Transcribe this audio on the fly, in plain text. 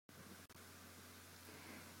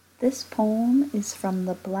This poem is from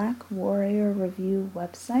the Black Warrior Review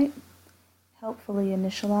website, helpfully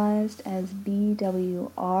initialized as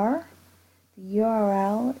BWR. The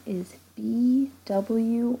URL is bwr.ua.edu.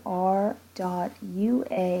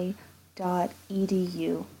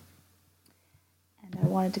 And I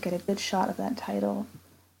wanted to get a good shot of that title.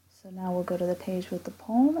 So now we'll go to the page with the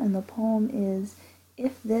poem, and the poem is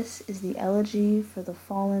If This Is the Elegy for the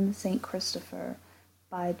Fallen St. Christopher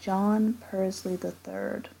by John Pursley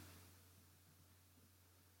III.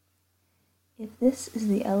 If this is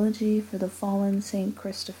the elegy for the fallen St.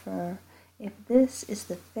 Christopher, if this is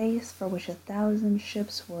the face for which 1,000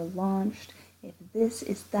 ships were launched, if this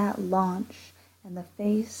is that launch, and the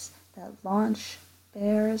face that launch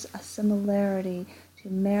bears a similarity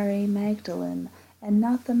to Mary Magdalene, and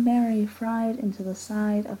not the Mary fried into the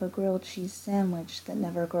side of a grilled cheese sandwich that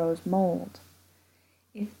never grows mold.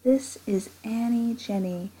 If this is Annie,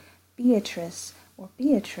 Jenny, Beatrice, or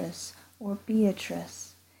Beatrice, or Beatrice,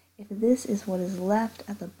 if this is what is left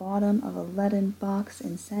at the bottom of a leaden box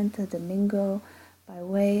in Santo Domingo by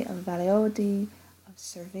way of Valladolid, of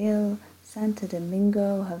Seville, Santo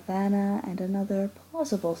Domingo, Havana, and another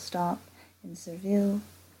plausible stop in Seville,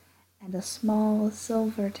 and a small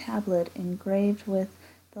silver tablet engraved with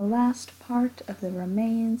the last part of the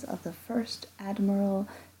remains of the first Admiral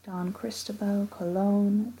Don Cristobal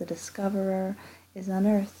Colon, the discoverer, is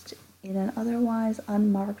unearthed in an otherwise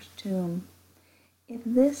unmarked tomb. If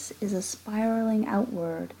this is a spiraling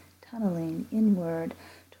outward, tunneling inward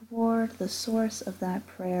toward the source of that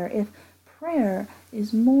prayer, if prayer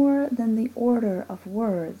is more than the order of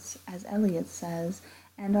words, as Eliot says,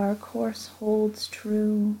 and our course holds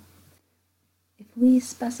true, if we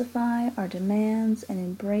specify our demands and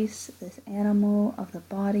embrace this animal of the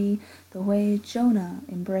body the way Jonah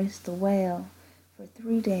embraced the whale, for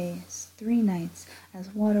 3 days, 3 nights,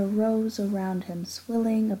 as water rose around him,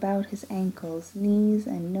 swilling about his ankles, knees,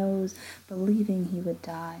 and nose, believing he would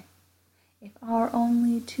die. If our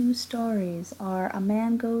only 2 stories are a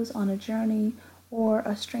man goes on a journey or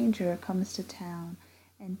a stranger comes to town,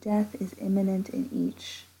 and death is imminent in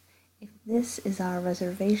each, if this is our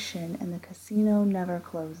reservation and the casino never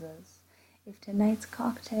closes, if tonight's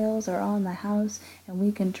cocktails are on the house and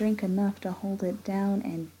we can drink enough to hold it down,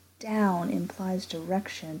 and down implies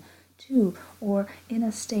direction to or in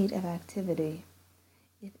a state of activity,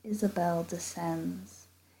 if Isabel descends,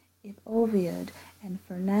 if Ovid and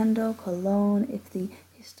Fernando Colon, if the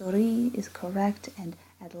History is correct and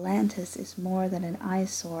Atlantis is more than an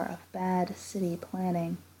eyesore of bad city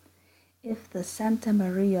planning, if the Santa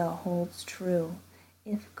Maria holds true,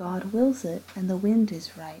 if God wills it and the wind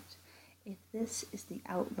is right, if this is the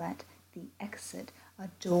outlet, the exit, a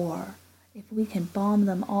door, if we can bomb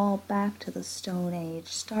them all back to the Stone Age,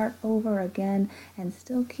 start over again, and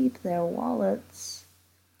still keep their wallets,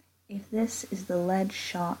 if this is the lead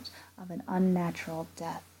shot of an unnatural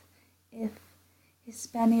death, if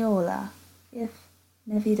Hispaniola, if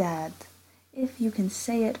Navidad, if you can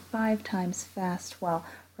say it 5 times fast while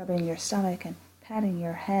rubbing your stomach and patting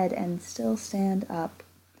your head and still stand up,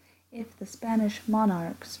 if the Spanish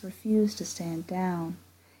monarchs refuse to stand down,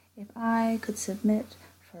 if I could submit,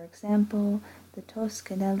 for example, the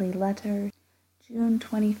Toscanelli letter, June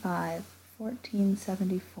 25,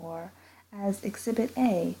 1474, as Exhibit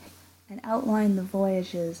A, and outline the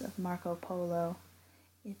voyages of Marco Polo.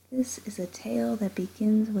 If this is a tale that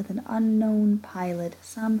begins with an unknown pilot,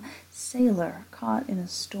 some sailor caught in a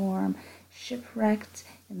storm, shipwrecked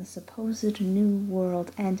in the supposed New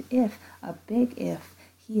World, and if, a big if,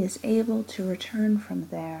 he is able to return from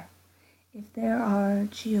there, if there are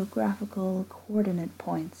geographical coordinate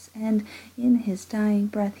points, and in his dying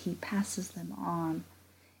breath he passes them on,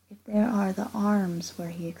 if there are the arms where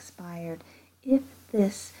he expired, if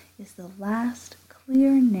this is the last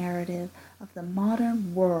clear narrative of the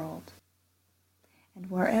modern world, and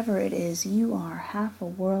wherever it is you are half a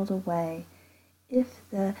world away, if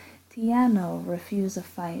the Tiano refuse a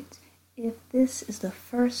fight, if this is the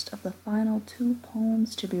first of the final 2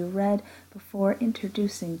 poems to be read before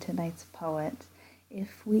introducing tonight's poet,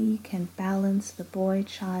 if we can balance the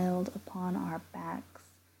boy-child upon our backs,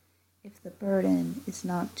 if the burden is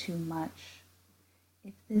not too much,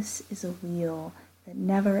 if this is a wheel that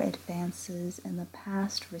never advances and the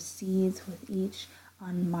past recedes with each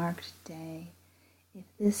unmarked day, if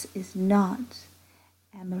this is not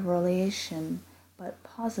amelioration but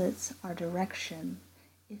posits our direction,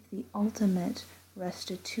 if the ultimate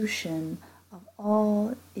restitution of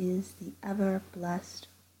all is the ever-blessed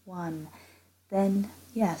one, then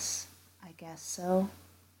yes, I guess so,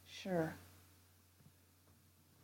 sure.